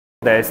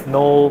There's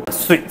no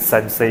sweet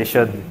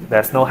sensation.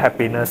 There's no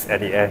happiness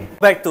at the end.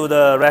 Back to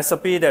the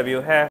recipe that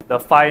you have, the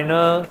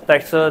final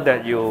texture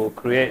that you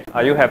create.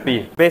 Are you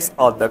happy? Based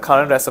on the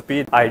current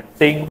recipe, I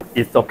think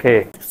it's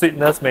okay.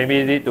 Sweetness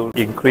maybe need to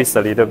increase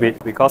a little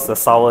bit because the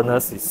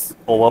sourness is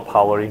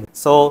overpowering.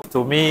 So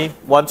to me,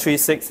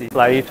 136 is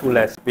slightly too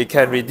less. We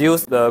can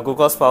reduce the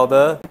glucose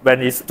powder.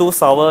 When it's too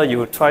sour,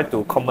 you try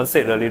to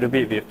compensate a little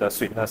bit with the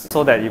sweetness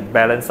so that you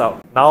balance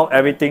out. Now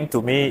everything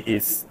to me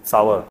is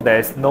sour.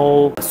 There's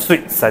no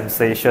sweet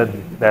sensation.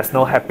 There's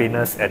no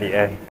happiness at the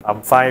end.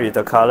 I'm fine with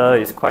the color.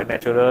 It's quite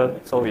natural,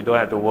 so we don't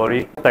have to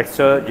worry.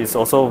 Texture is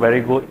also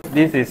very good.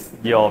 This is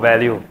your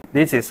value.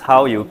 This is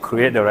how you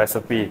create the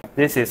recipe.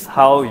 This is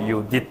how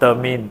you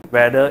determine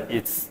whether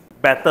it's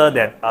better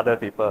than other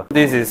people.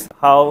 This is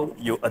how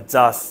you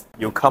adjust.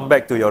 You come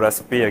back to your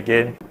recipe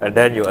again and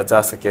then you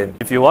adjust again.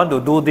 If you want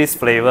to do this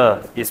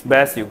flavor, it's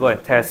best you go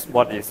and test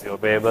what is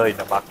available in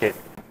the market,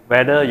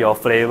 whether your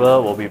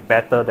flavor will be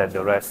better than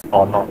the rest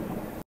or not.